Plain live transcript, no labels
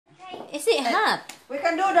Is it hot? We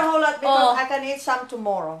can do the whole lot because I can eat some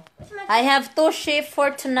tomorrow. I have 2 shifts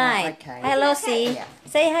for tonight. Oh, okay. Hi, Lucy. Yeah.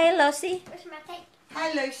 Say hi, Lucy. Where's my cake?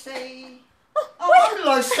 Hi, Lucy. Oh, I'm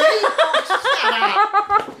Lucy. Oh, shut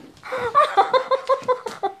up.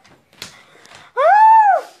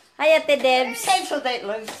 Hi, Ate Debs. Cancel that,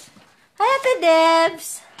 Luce. Hi, Ate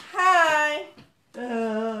Debs. Hi.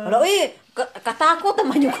 Wala, uy, katakot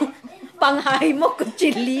naman yung panghay mo,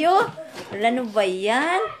 kutsilyo. Wala, ano ba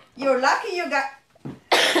yan? You're lucky you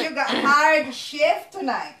got hard shift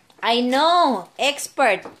tonight. I know,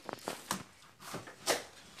 expert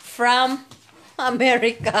from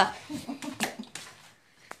America.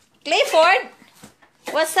 Clifford,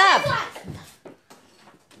 what's up?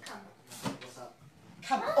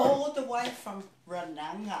 Come all the way from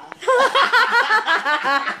Rananga.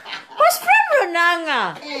 Who's from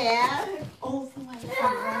Runanga? Yeah, all the way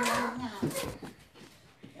from Rananga.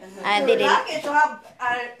 I You're didn't. lucky to have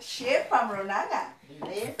a shift from Rananga.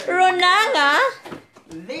 Runanga?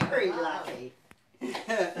 Very lucky.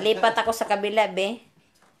 Lipat ako sa kabila, be.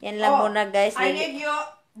 Yan lang muna, guys. I need you.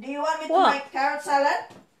 Do you want me to What? make carrot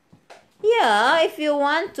salad? Yeah, if you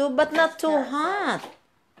want to, but not too hot.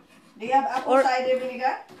 Do you have apple cider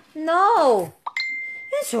vinegar? No.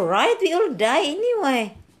 It's alright. We all die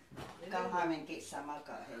anyway. Go home and get some. I've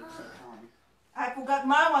got heaps at home. I forgot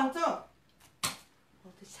my one too.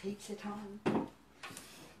 Oh, there's heaps at home.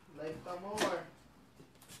 Like some more.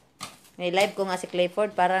 May live ko nga si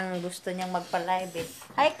Clifford. Parang gusto niyang magpa-live eh.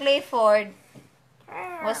 Hi, Clifford.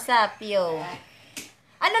 What's up, yo?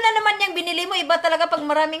 Ano na naman yung binili mo? Iba talaga pag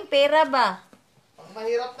maraming pera ba? Ang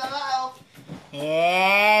mahirap na nga, oh.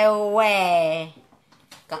 Ewe.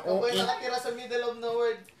 Ikaw ba'y nakatira sa middle of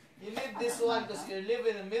nowhere? You need this one because you live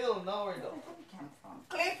in the middle of nowhere, though.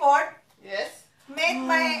 Clifford, Yes? meet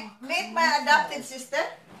my adopted sister.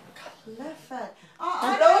 Clifford. Oh,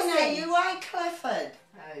 And I don't know Lucy. you are Clifford.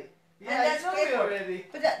 Hi. And Yeah, that's you know me Clifford. already.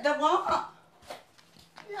 But the what?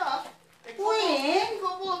 Yeah. When? A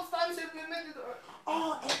couple of times if we met it.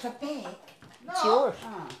 Oh, at the back. No. It's yours.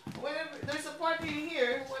 Oh. Whenever there's a party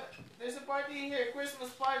here, there's a party here,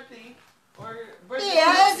 Christmas party, or birthday.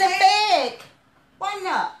 Yeah, at the Lucy? back. Why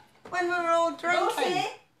not? When we were all drinking. Lucy,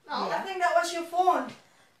 No. I think that was your phone.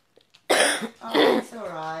 Oh, that's all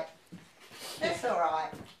right. That's all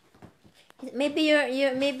right. Maybe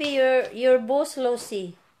your boss,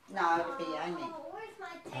 Lucy. No, it'll be Amy. Oh, where's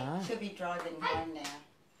my tape? Ah. She'll be driving home now.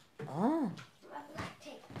 Oh. My black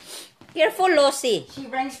tape. Careful, Lucy. She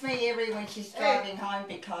rings me every when she's driving home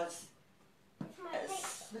because Where's my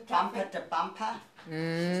tape? it's bumper to bumper.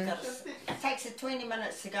 Mm. It takes her 20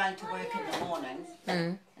 minutes to go into work in the mornings,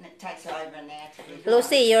 Mm. and it takes her over an hour to get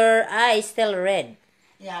Lucy, your eye is still red.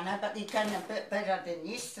 Yeah, I know, but they've done a bit better than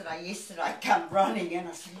yesterday. Yesterday I come running in,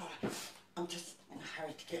 I said, oh, I'm just in a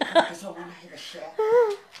hurry to get home because I want to have a shower.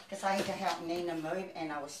 Because I had to help Nina move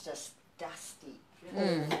and I was just dusty all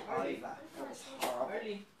over. It was horrible.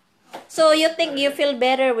 Early. So you think you feel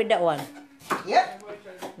better with that one? Yep.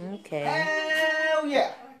 Okay. Hell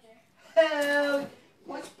yeah. Hell.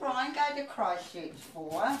 What's Brian go to Christchurch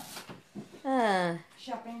for? Ah.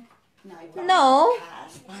 Shopping. No. No.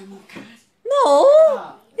 Cars. Buy more cars. No.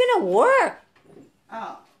 Oh. You're gonna work.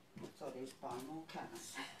 Oh. So there's buy more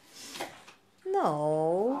cars.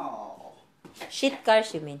 No. Oh. Shit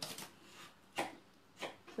cars, you mean?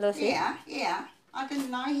 Lucy? Yeah. I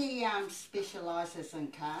didn't know he specialises in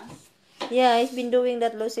cars. Yeah, he's been doing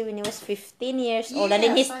that, Lucy, when he was 15 years old. And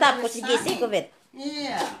then he Yeah, so stopped he was because he gets sick saying. of it.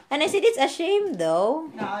 Yeah. And I said, it's a shame,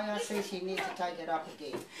 though. No, I see she needs to take it up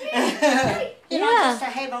again. Yeah. Just to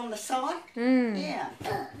have on the side. Mm. Yeah.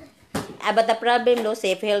 But the problem,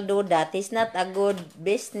 Lucy, if he'll do that, he's not a good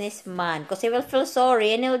businessman. Because he will feel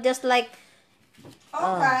sorry and he'll just like,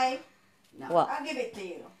 Okay, No. what? I'll give it to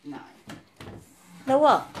you. No. The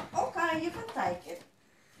what? Okay, you can take it.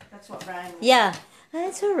 That's what Brian was. Yeah.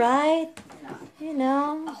 That's alright. No. You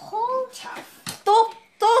know. Oh, tough.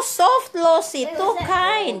 Too soft, Lucy. Wait, Too what's that?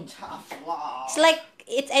 kind. Tough love. It's like,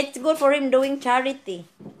 it's good for him doing charity.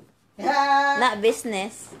 Not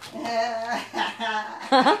business.